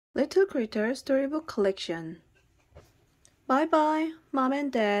Little Critter Storybook Collection. Bye-bye, Mom and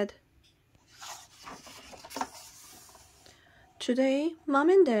Dad. Today, Mom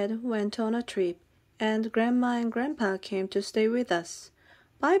and Dad went on a trip, and Grandma and Grandpa came to stay with us.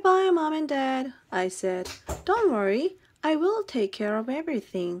 Bye-bye, Mom and Dad, I said. Don't worry, I will take care of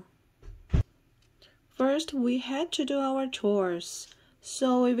everything. First, we had to do our chores.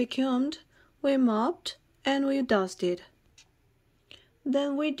 So we vacuumed, we mopped, and we dusted.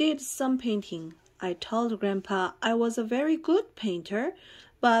 Then we did some painting. I told Grandpa I was a very good painter,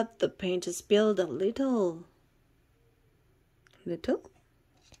 but the paint spilled a little.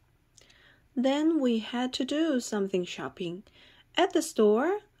 Then we had to do something shopping. At the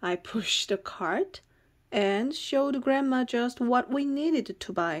store, I pushed the cart and showed Grandma just what we needed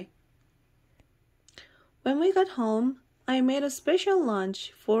to buy. When we got home, I made a special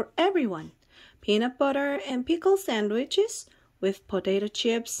lunch for everyone. Peanut butter and pickle sandwiches with potato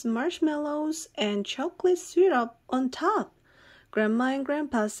chips, marshmallows, and chocolate syrup on top. Grandma and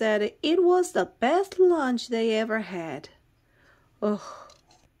Grandpa said it was the best lunch they ever had. Oh.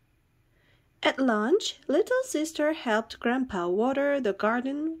 At lunch, little sister helped Grandpa water the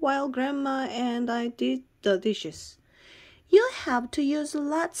garden while Grandma and I did the dishes. You have to use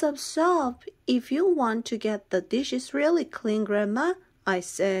lots of soap if you want to get the dishes really clean, Grandma, I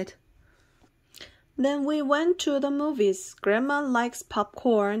said. Then we went to the movies. Grandma likes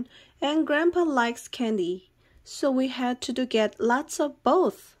popcorn and Grandpa likes candy, so we had to get lots of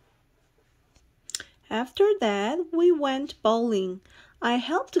both. After that, we went bowling. I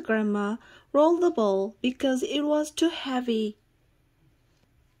helped Grandma roll the ball because it was too heavy.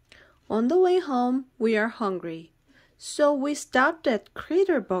 On the way home, we are hungry, so we stopped at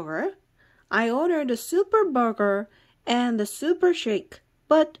Critter Burger. I ordered the Super Burger and the Super Shake,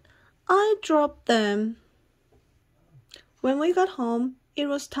 but I dropped them. When we got home, it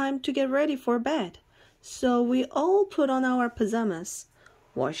was time to get ready for bed, so we all put on our pajamas,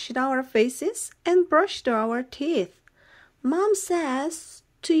 washed our faces, and brushed our teeth. Mom says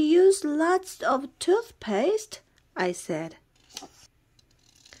to use lots of toothpaste, I said.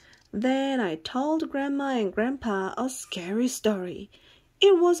 Then I told Grandma and Grandpa a scary story.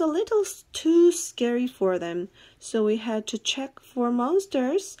 It was a little too scary for them, so we had to check for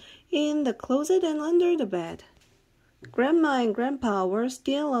monsters in the closet and under the bed. Grandma and Grandpa were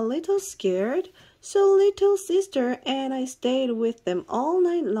still a little scared, so little sister and I stayed with them all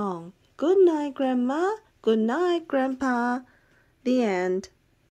night long. Good night, Grandma. Good night, Grandpa. The end.